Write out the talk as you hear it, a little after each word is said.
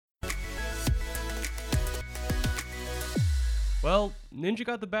Well, Ninja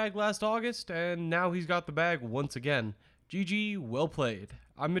got the bag last August, and now he's got the bag once again. GG, well played.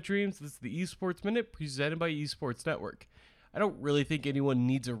 I'm Mitch Reams, this is the Esports Minute presented by Esports Network. I don't really think anyone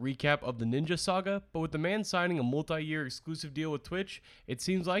needs a recap of the Ninja saga, but with the man signing a multi-year exclusive deal with Twitch, it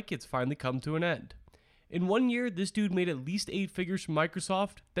seems like it's finally come to an end. In 1 year, this dude made at least 8 figures from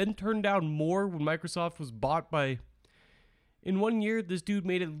Microsoft, then turned down more when Microsoft was bought by... In 1 year, this dude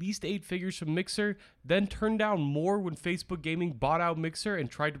made at least 8 figures from Mixer, then turned down more when Facebook Gaming bought out Mixer and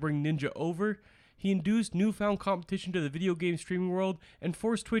tried to bring Ninja over. He induced newfound competition to the video game streaming world and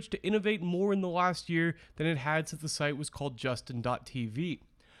forced Twitch to innovate more in the last year than it had since the site was called Justin.tv.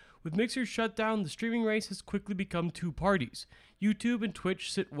 With Mixer's shutdown, the streaming race has quickly become two parties. YouTube and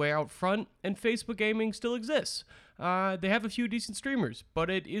Twitch sit way out front, and Facebook Gaming still exists. They have a few decent streamers, but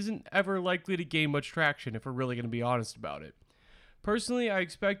it isn't ever likely to gain much traction if we're really going to be honest about it. Personally, I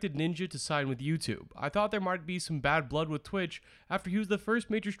expected Ninja to sign with YouTube. I thought there might be some bad blood with Twitch after he was the first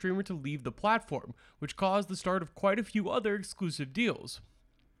major streamer to leave the platform, which caused the start of quite a few other exclusive deals.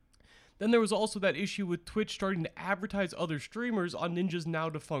 Then there was also that issue with Twitch starting to advertise other streamers on Ninja's now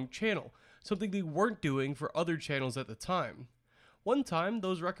defunct channel, something they weren't doing for other channels at the time. One time,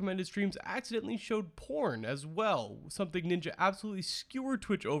 those recommended streams accidentally showed porn as well, something Ninja absolutely skewered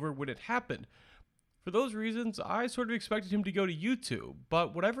Twitch over when it happened. For those reasons, I sort of expected him to go to YouTube,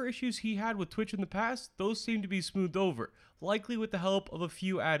 but whatever issues he had with Twitch in the past, those seem to be smoothed over, likely with the help of a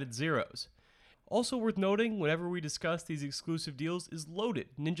few added zeros. Also worth noting, whenever we discuss these exclusive deals, is Loaded,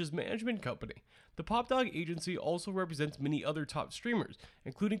 Ninja's management company. The Popdog agency also represents many other top streamers,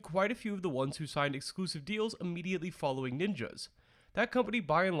 including quite a few of the ones who signed exclusive deals immediately following Ninja's. That company,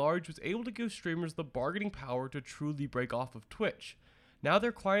 by and large, was able to give streamers the bargaining power to truly break off of Twitch. Now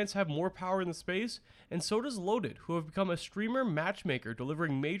their clients have more power in the space, and so does Loaded, who have become a streamer matchmaker,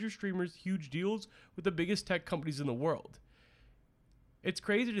 delivering major streamers huge deals with the biggest tech companies in the world. It's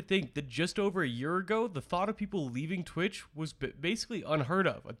crazy to think that just over a year ago, the thought of people leaving Twitch was basically unheard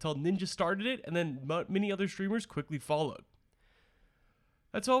of until Ninja started it, and then many other streamers quickly followed.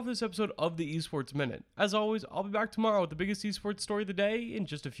 That's all for this episode of the Esports Minute. As always, I'll be back tomorrow with the biggest esports story of the day in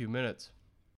just a few minutes.